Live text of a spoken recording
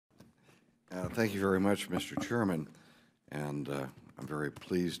Thank you very much, Mr. Chairman. And I'm very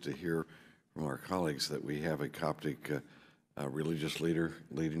pleased to hear from our colleagues that we have a Coptic religious leader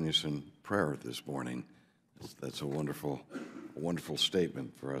leading us in prayer this morning. That's a wonderful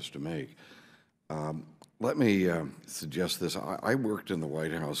statement for us to make. Let me suggest this. I worked in the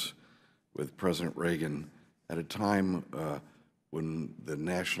White House with President Reagan at a time when the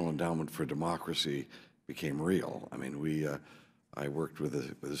National Endowment for Democracy became real. I mean, I worked with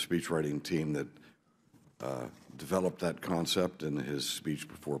a speechwriting team that developed that concept in his speech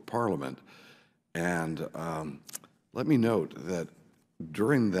before Parliament. And let me note that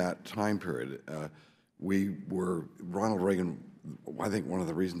during that time period, Ronald Reagan, I think one of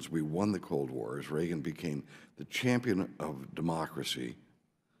the reasons we won the Cold War is Reagan became the champion of democracy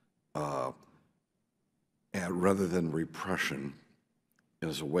and rather than repression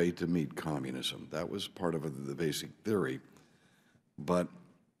as a way to meet communism. That was part of the basic theory. But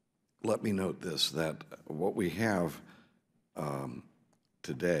let me note this, that what we have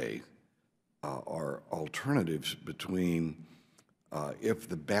today are alternatives between, if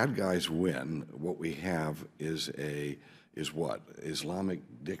the bad guys win, what we have is what? Islamic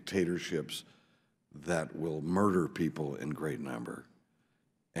dictatorships that will murder people in great number.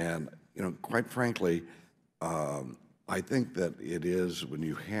 And, you know, quite frankly, I think that it is when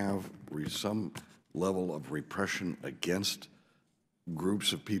you have some level of repression against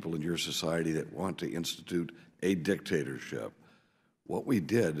groups of people in your society that want to institute a dictatorship. What we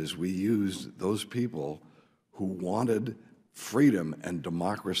did is we used those people who wanted freedom and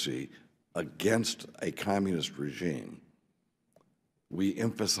democracy against a communist regime. We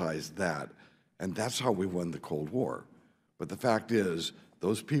emphasized that, and that's how we won the Cold War. But the fact is,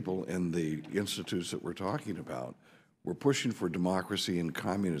 those people in the institutes that we're talking about were pushing for democracy in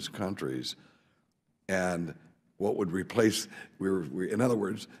communist countries, and what would replace, in other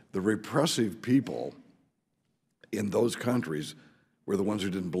words, the repressive people in those countries were the ones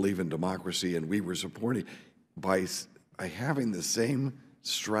who didn't believe in democracy, and we were supporting, by having the same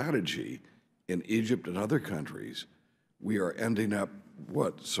strategy in Egypt and other countries, we are ending up,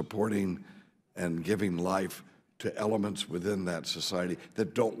 supporting and giving life to elements within that society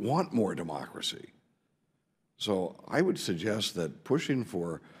that don't want more democracy. So I would suggest that pushing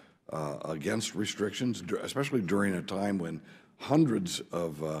for against restrictions, especially during a time when hundreds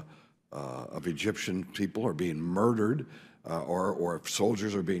of Egyptian people are being murdered or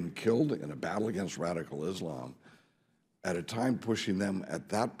soldiers are being killed in a battle against radical Islam, at a time pushing them at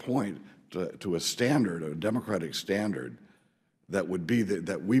that point to a standard, a democratic standard, that would be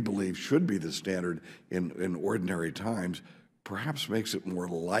that we believe should be the standard in ordinary times, perhaps makes it more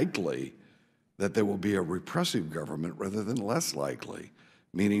likely that there will be a repressive government rather than less likely.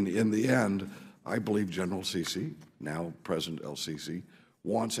 Meaning, in the end, I believe General Sisi, now President El-Sisi,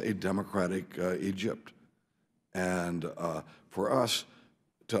 wants a democratic Egypt. And for us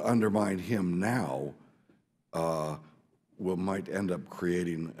to undermine him now might end up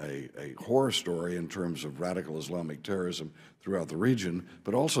creating a horror story in terms of radical Islamic terrorism throughout the region,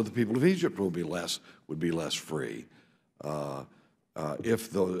 but also the people of Egypt would be less free. If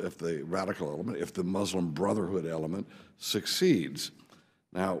the radical element, if the Muslim Brotherhood element succeeds.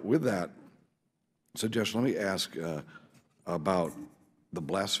 Now, with that suggestion, let me ask about the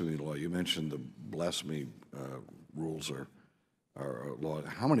blasphemy law. You mentioned the blasphemy rules or law.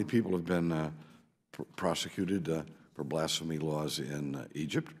 How many people have been prosecuted for blasphemy laws in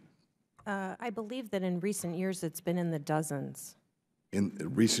Egypt? I believe that in recent years it's been in the dozens. In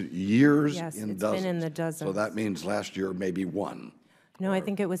recent years? Yes, it's been in the dozens. So that means last year maybe one. No, I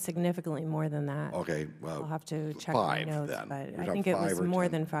think it was significantly more than that. Okay, I'll have to check five, my notes, then. but You're I talking think it was 5 or more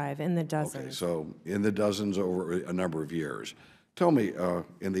 10. than 5, in the dozens. Okay, so in the dozens over a number of years. Tell me,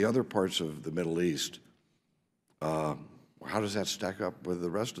 in the other parts of the Middle East, how does that stack up with the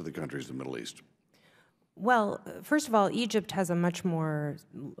rest of the countries in the Middle East? Well, first of all, Egypt has a much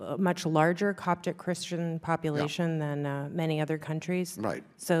larger Coptic Christian population than many other countries. Right.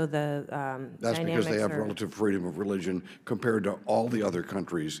 So the That's because they have relative freedom of religion compared to all the other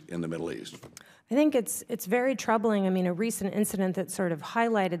countries in the Middle East. I think it's very troubling. I mean, a recent incident that sort of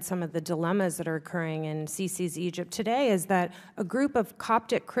highlighted some of the dilemmas that are occurring in Sisi's Egypt today is that a group of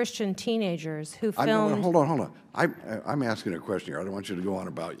Coptic Christian teenagers who filmed... Hold on. I'm asking a question here. I don't want you to go on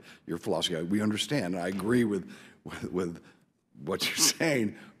about your philosophy. We understand. I agree with what you're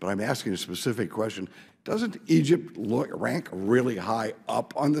saying, but I'm asking a specific question. Doesn't Egypt rank really high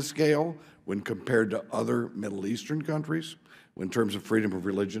up on the scale when compared to other Middle Eastern countries in terms of freedom of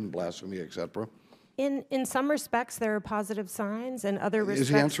religion, blasphemy, etc.? In some respects, there are positive signs. In other respects, Is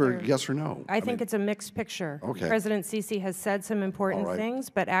the answer yes or no? I think it's a mixed picture. Okay. President Sisi has said some important things,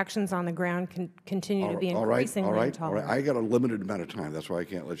 but actions on the ground continue to be increasingly intolerant. I got a limited amount of time. That's why I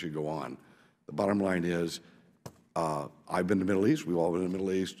can't let you go on. The bottom line is, I've been to the Middle East. We've all been in the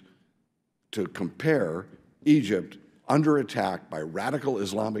Middle East. To compare Egypt under attack by radical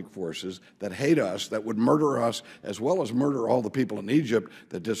Islamic forces that hate us, that would murder us, as well as murder all the people in Egypt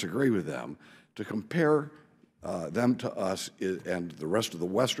that disagree with them, to compare them to us and the rest of the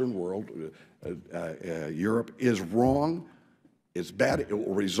Western world, Europe, is wrong. It's bad. It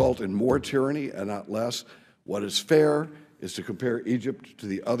will result in more tyranny and not less. What is fair is to compare Egypt to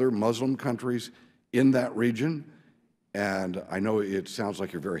the other Muslim countries in that region. And I know it sounds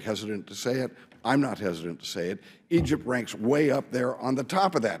like you're very hesitant to say it. I'm not hesitant to say it. Egypt ranks way up there on the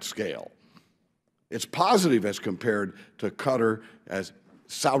top of that scale. It's positive as compared to Qatar, as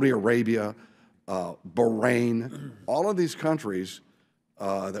Saudi Arabia, Bahrain, all of these countries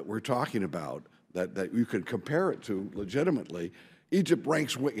that we're talking about that you could compare it to legitimately. Egypt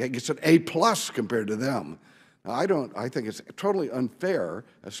ranks, gets an A+ compared to them. Now, I think it's totally unfair,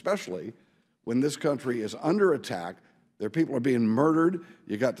 especially when this country is under attack. Their people are being murdered.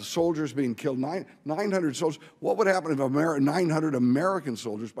 You got the soldiers being killed, 900 soldiers. What would happen if 900 American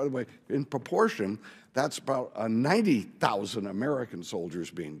soldiers, by the way, in proportion, that's about 90,000 American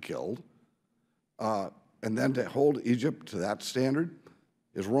soldiers being killed. And then to hold Egypt to that standard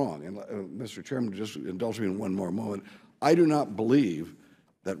is wrong. And Mr. Chairman, just indulge me in one more moment. I do not believe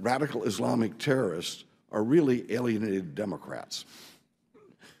that radical Islamic terrorists are really alienated Democrats.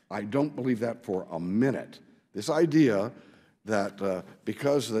 I don't believe that for a minute. This idea that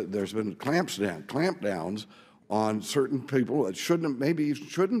because there's been clampdowns on certain people that maybe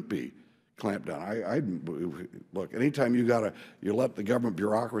shouldn't be clamped down. Look, anytime you let the government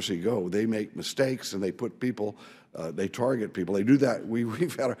bureaucracy go, they make mistakes and they put people, they target people. They do that.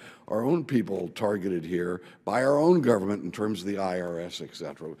 We've had our own people targeted here by our own government in terms of the IRS, et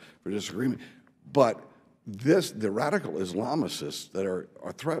cetera, for disagreement. But the radical Islamicists that are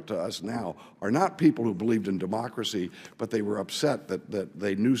a threat to us now are not people who believed in democracy, but they were upset that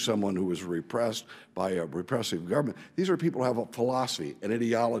they knew someone who was repressed by a repressive government. These are people who have a philosophy, an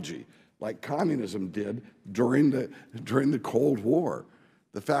ideology, like communism did during the Cold War.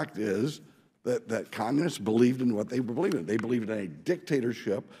 The fact is that communists believed in what they believed in. They believed in a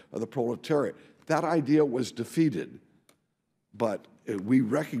dictatorship of the proletariat. That idea was defeated, but we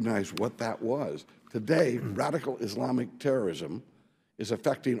recognize what that was. Today, radical Islamic terrorism is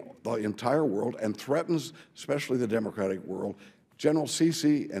affecting the entire world and threatens especially the democratic world. General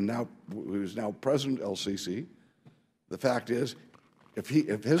Sisi, and who's now President el-Sisi, the fact is, if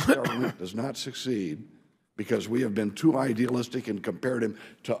his government does not succeed because we have been too idealistic and compared him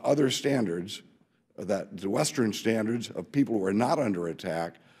to other standards, the Western standards of people who are not under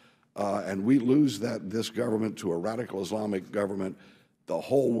attack, and we lose this government to a radical Islamic government, the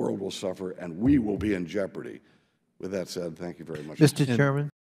whole world will suffer, and we will be in jeopardy. With that said, thank you very much. Mr. Chairman.